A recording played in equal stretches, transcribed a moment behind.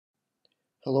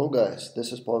Hello guys,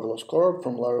 this is Pavel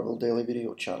from Laravel Daily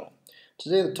Video Channel.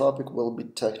 Today the topic will be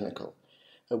technical.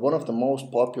 One of the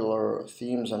most popular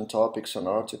themes and topics and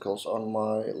articles on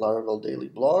my Laravel Daily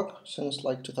blog since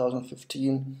like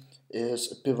 2015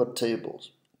 is pivot tables.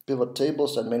 Pivot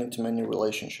tables and many-to-many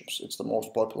relationships. It's the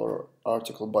most popular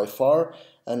article by far,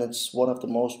 and it's one of the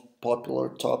most popular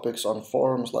topics on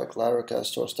forums like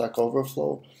Laracast or Stack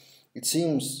Overflow. It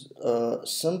seems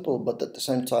simple, but at the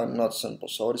same time not simple.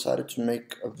 So I decided to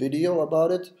make a video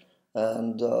about it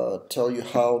and tell you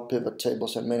how pivot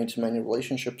tables and many-to-many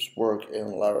relationships work in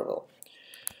Laravel.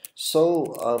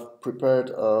 So I've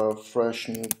prepared a fresh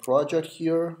new project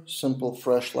here, simple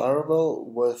fresh Laravel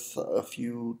with a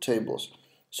few tables.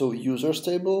 So users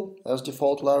table as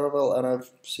default Laravel, and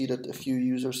I've seeded a few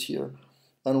users here.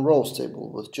 And roles table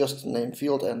with just name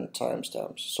field and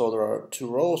timestamps. So there are 2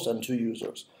 roles and 2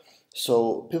 users.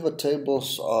 So pivot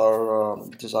tables are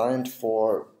designed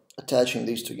for attaching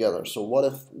these together. So what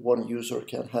if one user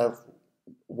can have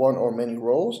one or many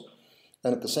roles,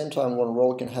 and at the same time one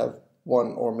role can have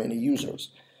one or many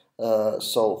users?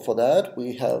 So for that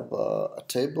we have a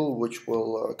table which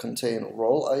will contain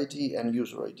role ID and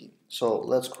user ID. So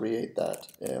let's create that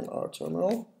in our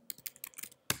terminal.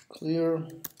 Clear,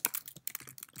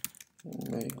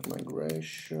 make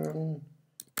migration,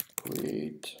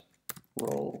 create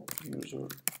role user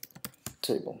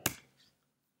table.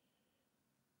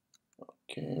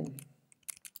 Okay.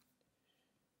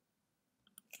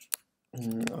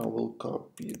 I will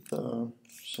copy the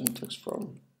syntax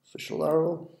from official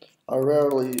Laravel. I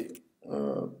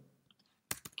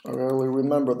rarely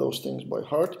remember those things by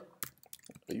heart.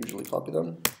 I usually copy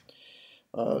them.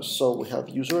 So we have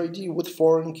user ID with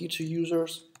foreign key to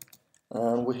users,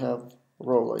 and we have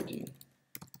role ID.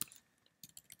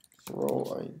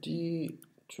 Role ID,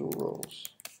 2 roles.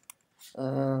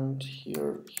 And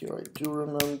here I do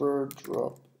remember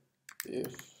drop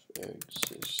if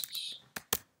exists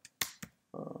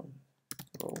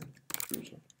role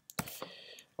user.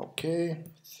 Okay,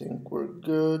 think we're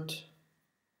good.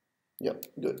 Yep,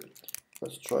 good.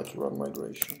 Let's try to run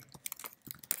migration.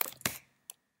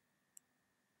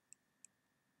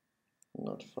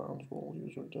 Not found role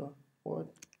user there. What?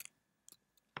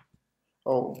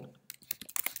 Oh, of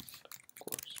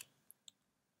course.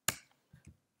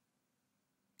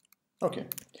 Okay,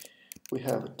 we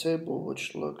have a table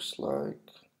which looks like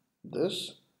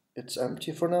this. It's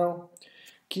empty for now.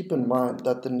 Keep in mind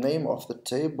that the name of the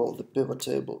table, the pivot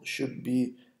table, should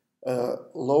be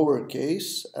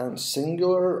lowercase and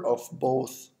singular of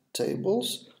both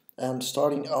tables and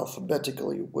starting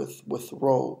alphabetically with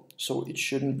role. So it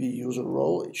shouldn't be user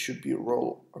role, it should be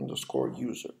role underscore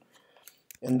user.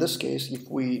 In this case, if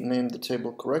we name the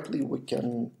table correctly, we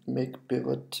can make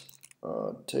pivot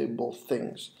table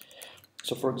things.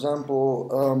 So for example,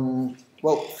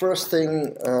 well, first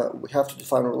thing, we have to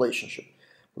define a relationship.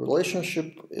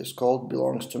 Relationship is called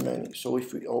belongs to many. So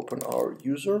if we open our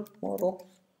user model,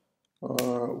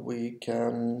 we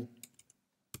can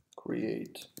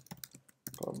create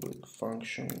public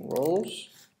function roles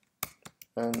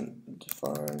and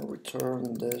define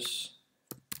return this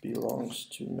belongs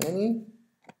to many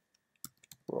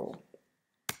role.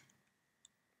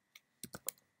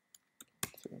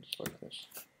 Things like this.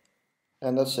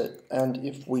 And that's it. And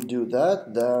if we do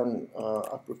that, then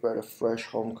I prepared a fresh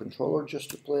home controller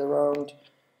just to play around.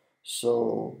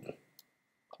 So,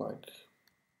 like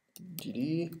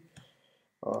dd,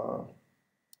 no,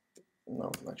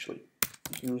 actually,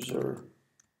 user.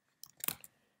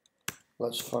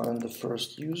 Let's find the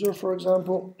first user, for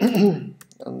example, and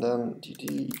then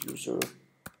dd user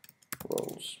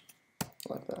roles,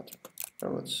 like that.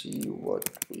 And let's see what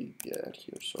we get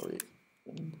here. Sorry,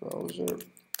 in browser.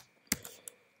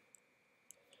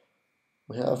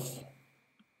 We have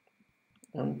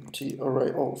empty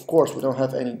array. Oh, of course, we don't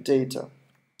have any data.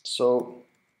 So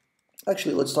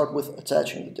actually, let's start with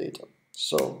attaching the data.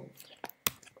 So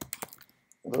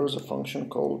there is a function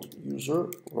called user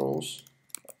roles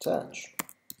attach,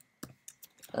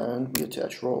 and we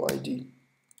attach role ID.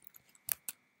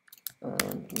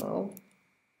 And now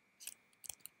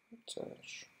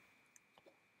attach.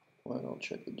 Well, I'll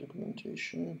check the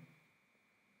documentation.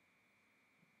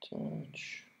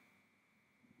 Attach.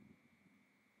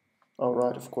 All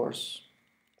right, of course,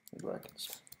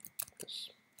 brackets. Yes.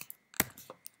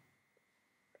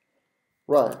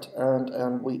 Right,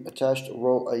 and we attached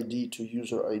role ID to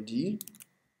user ID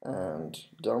and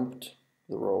dumped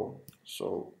the role.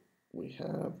 So we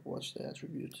have, what's the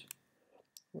attribute?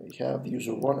 We have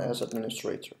user1 as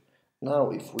administrator. Now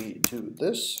if we do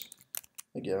this,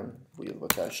 again, we have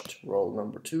attached role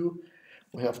number 2.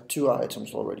 We have 2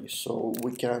 items already, so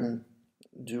we can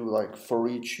do like for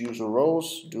each user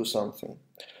roles, do something.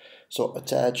 So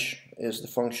attach is the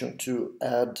function to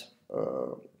add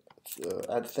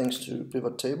things to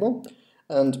pivot table,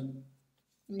 and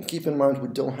keep in mind we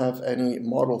don't have any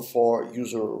model for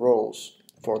user roles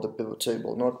for the pivot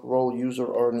table, not role user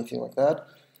or anything like that.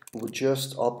 We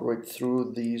just operate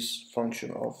through these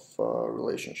function of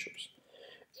relationships.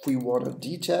 If we want to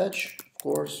detach, of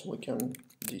course, we can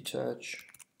detach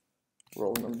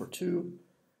role number 2,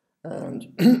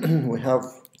 and we have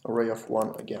array of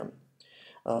 1 again.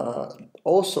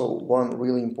 Also, one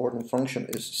really important function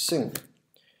is sync.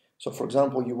 So for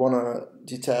example, you want to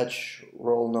detach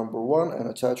role number 1 and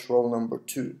attach role number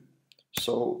 2.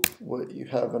 So you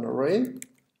have an array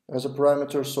as a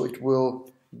parameter, so it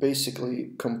will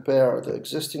basically compare the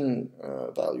existing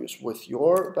values with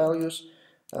your values,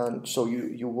 and so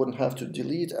you wouldn't have to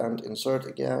delete and insert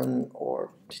again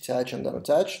or detach and then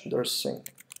attach. There's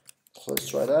sync. So let's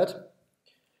try that.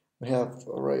 We have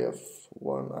array of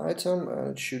 1 item,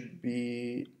 and it should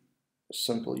be a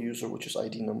simple user, which is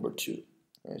ID number 2,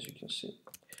 as you can see.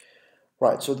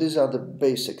 Right, so these are the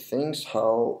basic things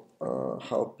how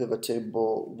pivot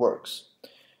table works.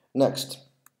 Next,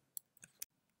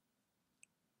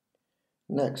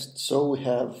 so we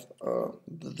have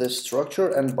this structure,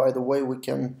 and by the way, we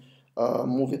can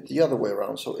move it the other way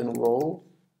around. So in role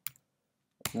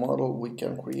model, we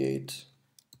can create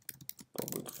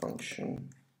public function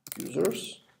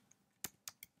users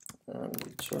and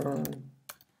return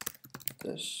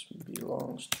this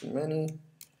belongs to many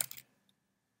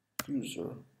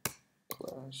user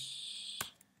class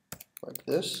like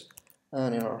this,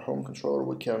 and in our home controller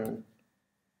we can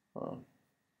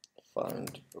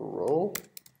find a role.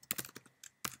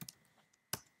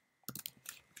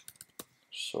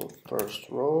 So first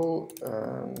role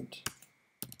and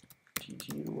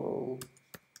tt role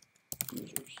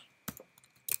users.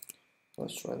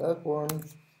 Let's try that one.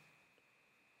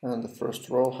 And the first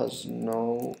role has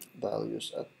no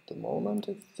values at the moment,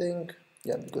 I think.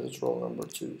 Yeah, because it's role number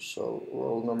 2. So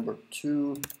role number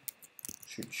 2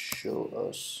 should show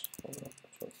us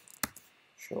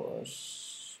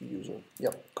user.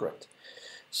 Yep, correct.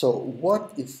 So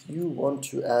what if you want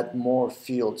to add more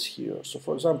fields here? So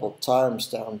for example,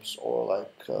 timestamps, or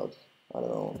like I don't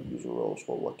know, user roles,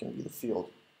 or what can be the field?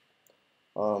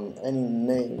 Any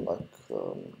name, like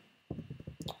I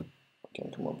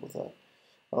can come up with that.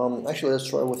 Actually, let's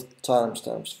try with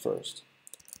timestamps first.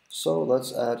 So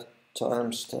let's add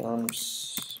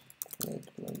timestamps, make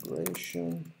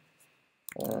migration,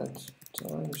 add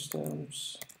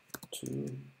timestamps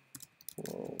to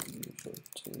role user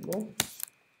table.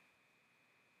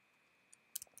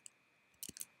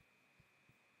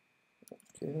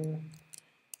 Okay,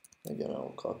 again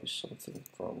I'll copy something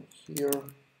from here.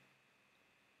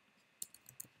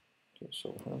 Okay, so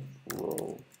we have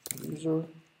role user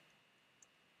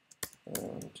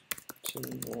and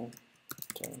table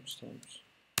timestamps,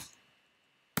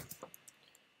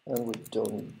 and we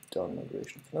don't need done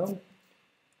migration for now.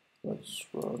 Let's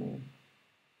run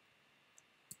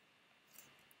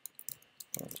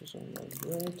autism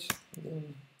migrate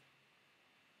again.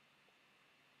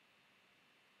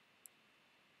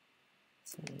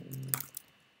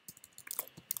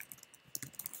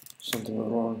 Something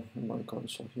went wrong in my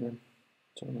console here.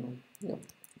 Terminal. Yep,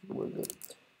 we're good.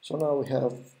 So now we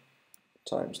have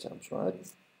timestamps, right?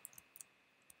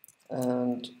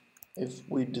 And if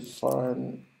we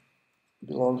define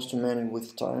belongs to many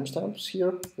with timestamps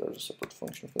here, there's a separate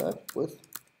function for that, with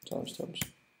timestamps.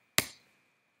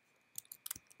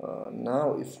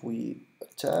 Now if we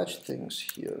attach things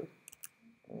here,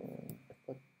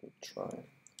 let me try.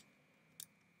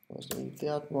 Let's leave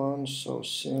that one. So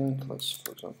sync, let's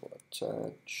for example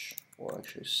attach, or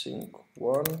actually sync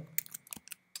 1,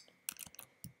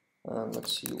 and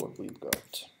let's see what we've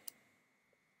got.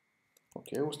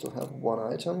 Okay, we still have 1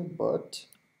 item, but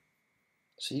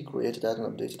see, created add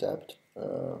and updated apt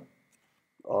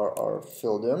are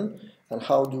filled in. And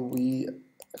how do we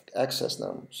access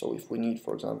them? So if we need,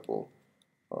 for example,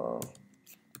 for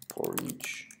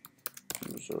each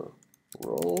user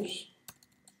roles,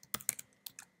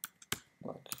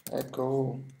 like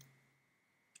echo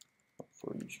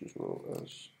for each user role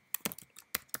as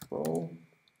role,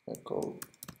 echo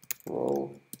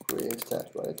role, create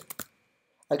that, right?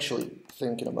 Actually,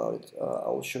 thinking about it,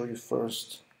 I'll show you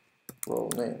first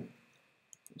role name.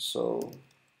 So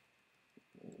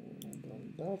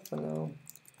that for now.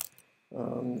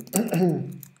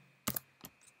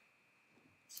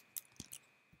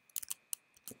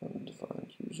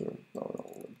 Undefined user. No,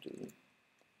 we'll do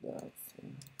that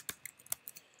thing.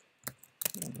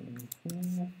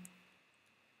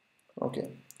 Okay,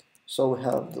 So we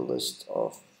have the list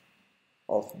of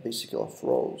basically of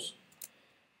rows.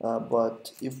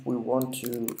 But if we want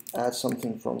to add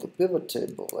something from the pivot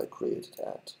table, like created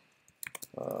add,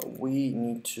 we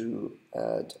need to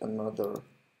add another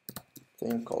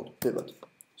thing called pivot.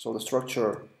 So the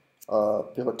structure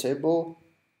pivot table,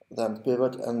 then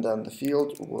pivot, and then the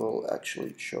field will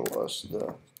actually show us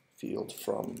the field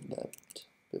from that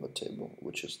pivot table,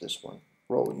 which is this one,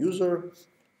 row user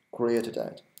created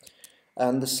add.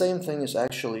 And the same thing is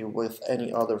actually with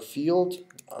any other field.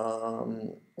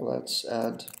 Let's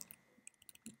add,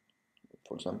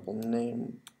 for example,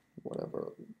 name,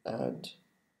 whatever, add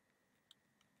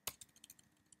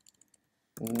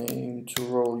name to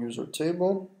row user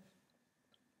table.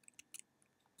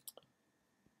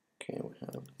 Okay, we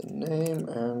have the name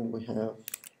and we have,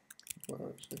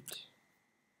 where is it?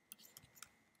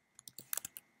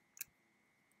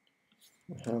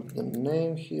 We have the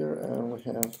name here and we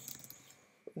have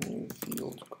a new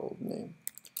field called name.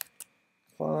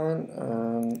 Fine,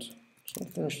 and so I'm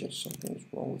finished it. Something is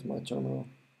wrong with my terminal.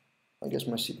 I guess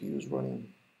my CPU is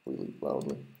running really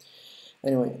loudly.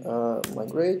 Anyway,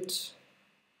 migrate.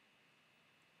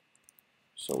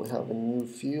 So we have a new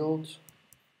field,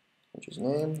 which is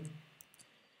name.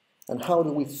 And how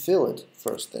do we fill it?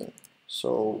 First thing.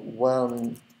 So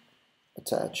when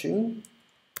attaching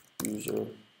user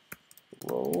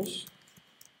rows,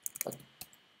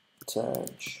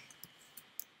 attach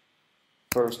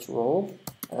first row,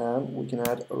 and we can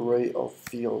add array of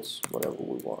fields, whatever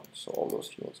we want. So all those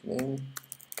fields, name,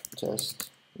 test,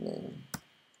 name.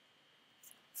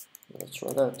 Let's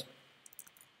try that.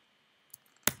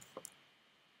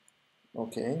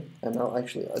 Okay, and now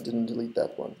actually I didn't delete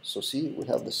that one. So see, we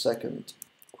have the second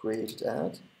created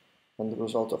add, and the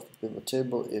result of the pivot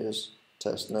table is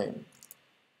test name.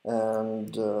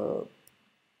 And the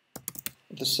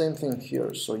same thing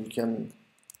here, so you can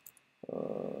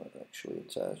actually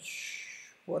attach.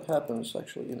 What happens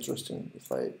actually, interesting,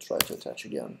 if I try to attach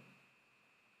again.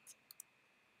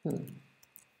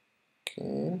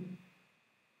 Okay.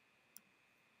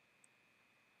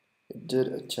 It did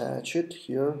attach it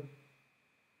here.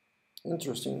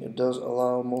 Interesting, it does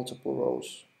allow multiple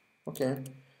rows. Okay,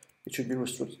 it should be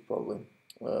restricted probably,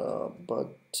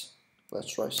 but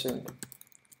let's try sync.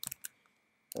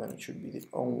 And it should be the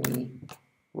only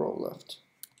row left,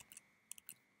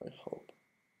 I hope.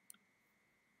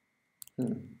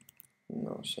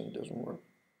 No, sync doesn't work.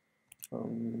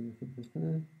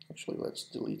 Actually, let's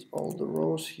delete all the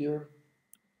rows here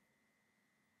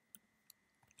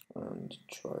and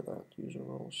try that user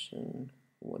row sync.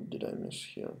 What did I miss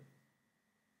here?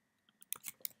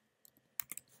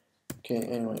 Okay,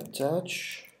 anyway,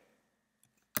 attach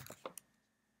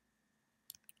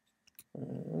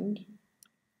and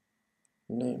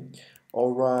name.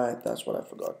 Alright, that's what I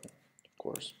forgot, of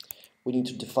course. We need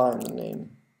to define the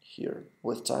name here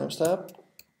with timestamp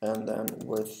and then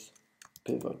with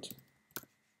pivot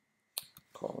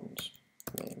columns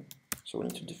name. So we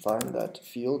need to define that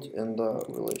field in the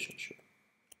relationship.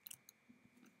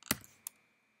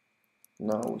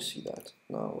 Now we see that.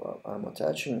 Now I'm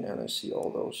attaching and I see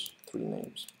all those three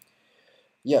names.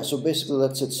 Yeah, so basically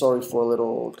that's it. Sorry for a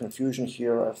little confusion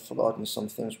here. I've forgotten some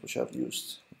things which I've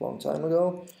used a long time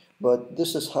ago. But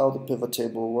this is how the pivot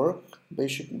table works,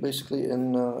 basically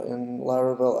in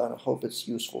Laravel, and I hope it's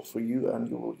useful for you and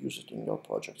you will use it in your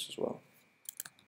projects as well.